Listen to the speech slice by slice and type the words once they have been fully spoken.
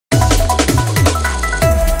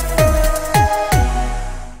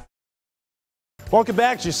Welcome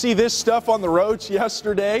back. Did you see this stuff on the roads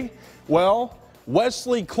yesterday? Well,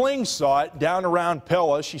 Wesley Kling saw it down around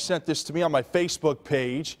Pella. She sent this to me on my Facebook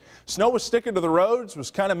page. Snow was sticking to the roads,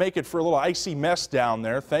 was kind of making for a little icy mess down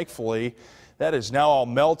there. Thankfully, that is now all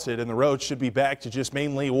melted and the road should be back to just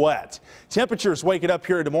mainly wet. Temperatures waking up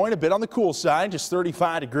here in Des Moines a bit on the cool side, just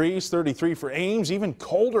 35 degrees, 33 for Ames, even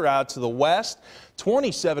colder out to the west.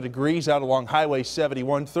 27 degrees out along Highway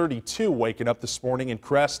 71, 32 waking up this morning in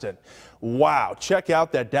Creston. Wow, check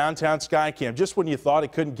out that downtown sky cam. Just when you thought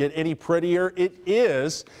it couldn't get any prettier, it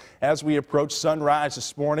is. As we approach sunrise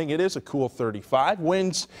this morning, it is a cool 35.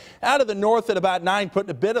 Winds out of the north at about 9,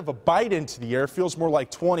 putting a bit of a bite into the air. Feels more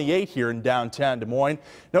like 28 here in downtown Des Moines.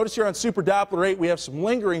 Notice here on Super Doppler 8, we have some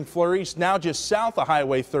lingering flurries now just south of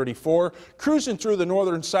Highway 34. Cruising through the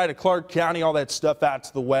northern side of Clark County, all that stuff out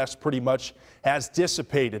to the west pretty much has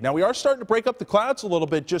dissipated. Now we are starting to break up the clouds a little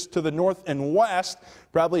bit just to the north and west.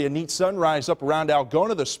 Probably a neat sunrise up around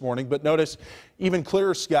Algona this morning, but notice even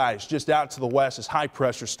clearer skies just out to the west as high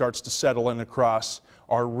pressure starts to settle in across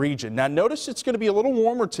our region. Now notice it's going to be a little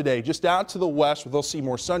warmer today just out to the west where they'll see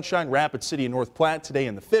more sunshine. Rapid City and North Platte today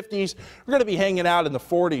in the 50s. We're going to be hanging out in the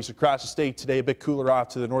 40s across the state today. A bit cooler off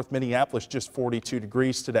to the north. Minneapolis just 42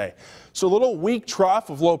 degrees today. So a little weak trough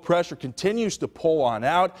of low pressure continues to pull on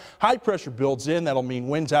out. High pressure builds in. That'll mean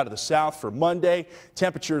winds out of the south for Monday.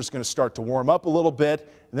 Temperature is going to start to warm up a little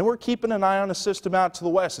bit. And then we're keeping an eye on a system out to the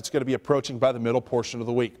west. It's going to be approaching by the middle portion of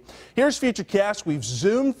the week. Here's Futurecast. We've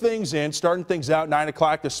zoomed things in, starting things out 9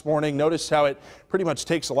 o'clock this morning. Notice how it pretty much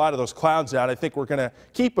takes a lot of those clouds out. I think we're going to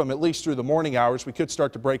keep them at least through the morning hours. We could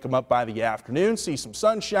start to break them up by the afternoon, see some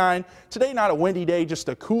sunshine. Today, not a windy day, just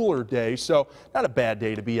a cooler day, so not a bad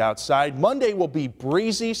day to be outside. Monday will be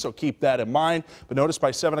breezy, so keep that in mind. But notice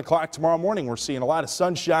by 7 o'clock tomorrow morning, we're seeing a lot of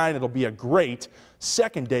sunshine. It'll be a great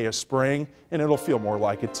second day of spring, and it'll feel more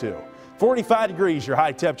like it too. 45 degrees, your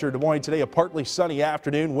high temperature in Des Moines today. A partly sunny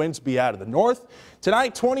afternoon. Winds be out of the north.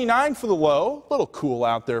 Tonight, 29 for the low. A little cool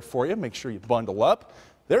out there for you. Make sure you bundle up.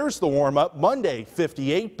 There's the warm up. Monday,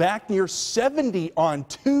 58. Back near 70 on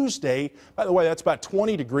Tuesday. By the way, that's about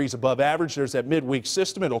 20 degrees above average. There's that midweek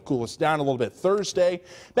system. It'll cool us down a little bit Thursday.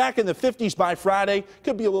 Back in the 50s by Friday.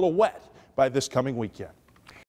 Could be a little wet by this coming weekend.